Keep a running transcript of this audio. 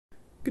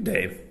Good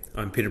day,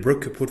 I'm Peter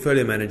Brook, a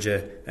Portfolio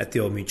Manager at the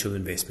Old Mutual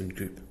Investment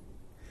Group.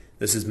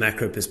 This is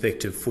Macro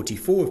Perspective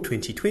 44 of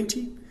 2020,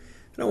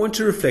 and I want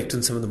to reflect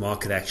on some of the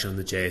market action on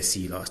the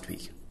JSE last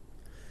week.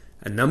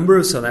 A number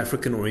of South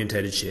African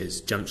orientated shares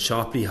jumped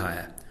sharply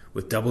higher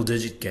with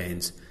double-digit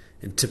gains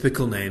in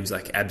typical names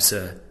like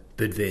Absa,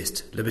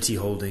 Bidvest, Liberty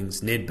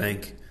Holdings,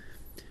 Nedbank,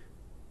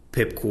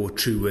 Pepkor,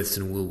 Truworths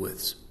and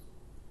Woolworths.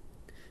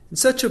 In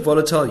such a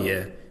volatile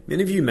year,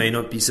 many of you may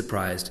not be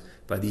surprised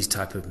by these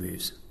type of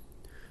moves.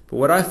 But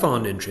what I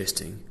found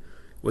interesting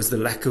was the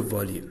lack of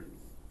volume.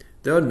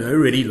 There are no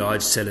really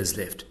large sellers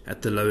left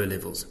at the lower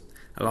levels,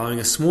 allowing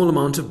a small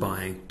amount of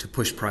buying to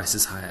push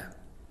prices higher.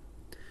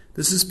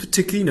 This is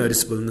particularly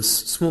noticeable in the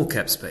small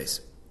cap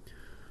space.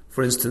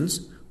 For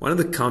instance, one of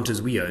the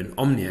counters we own,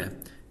 Omnia,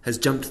 has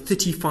jumped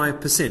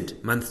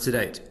 35% month to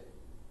date.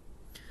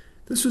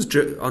 This was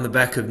on the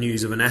back of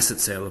news of an asset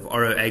sale of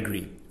Oro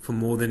Agri for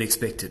more than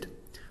expected,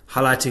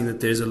 highlighting that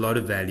there is a lot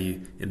of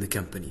value in the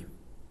company.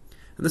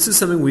 And this is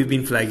something we've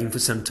been flagging for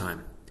some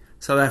time.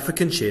 South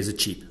African shares are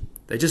cheap.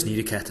 They just need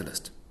a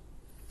catalyst.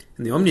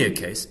 In the Omnia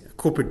case, a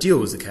corporate deal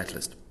was the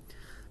catalyst.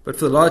 But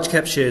for the large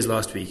cap shares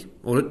last week,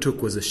 all it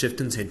took was a shift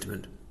in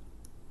sentiment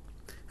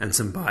and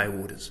some buy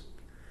orders.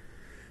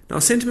 Now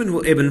sentiment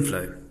will ebb and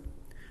flow.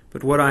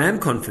 But what I am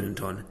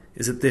confident on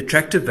is that the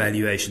attractive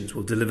valuations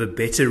will deliver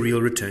better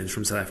real returns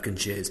from South African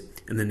shares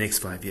in the next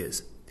 5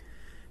 years.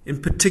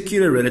 In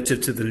particular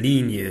relative to the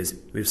lean years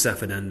we've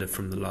suffered under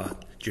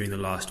during the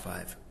last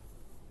 5.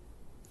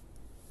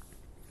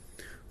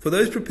 For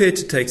those prepared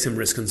to take some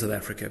risk on South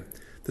Africa,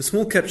 the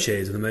small cap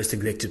shares are the most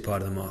neglected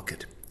part of the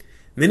market.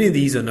 Many of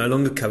these are no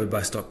longer covered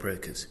by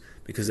stockbrokers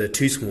because they're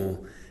too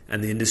small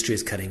and the industry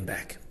is cutting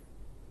back.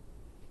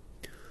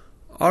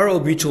 Our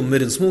Old Mutual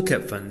Mid and Small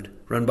Cap Fund,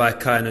 run by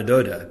Kaya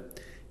Nadoda,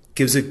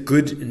 gives a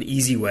good and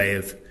easy way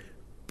of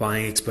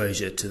buying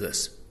exposure to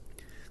this.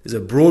 There's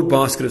a broad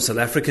basket of South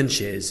African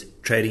shares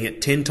trading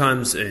at 10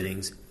 times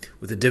earnings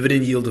with a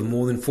dividend yield of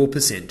more than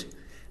 4%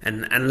 and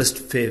an analyst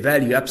fair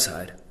value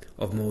upside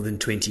of more than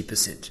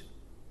 20%.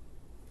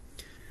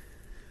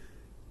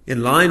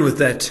 In line with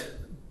that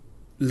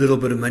little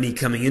bit of money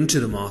coming into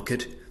the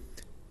market,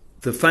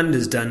 the fund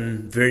has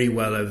done very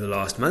well over the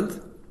last month,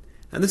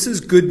 and this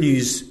is good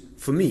news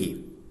for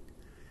me.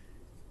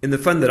 In the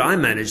fund that I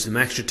manage, the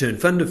Max Return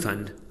Fund of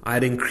Fund, I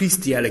had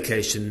increased the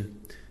allocation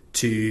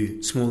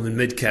to small and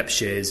mid-cap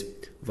shares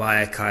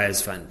via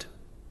Kaya's fund.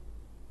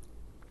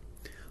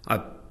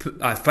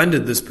 I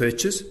funded this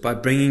purchase by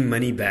bringing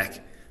money back,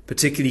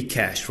 particularly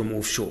cash from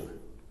offshore.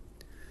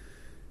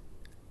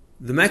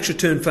 The Max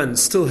Return Fund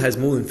still has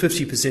more than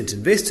 50%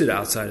 invested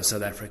outside of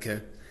South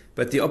Africa,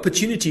 but the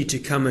opportunity to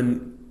come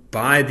and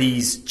buy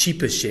these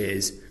cheaper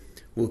shares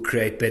will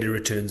create better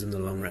returns in the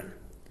long run.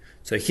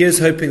 So here's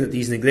hoping that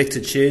these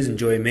neglected shares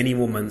enjoy many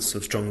more months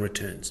of strong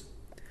returns.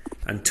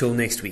 Until next week.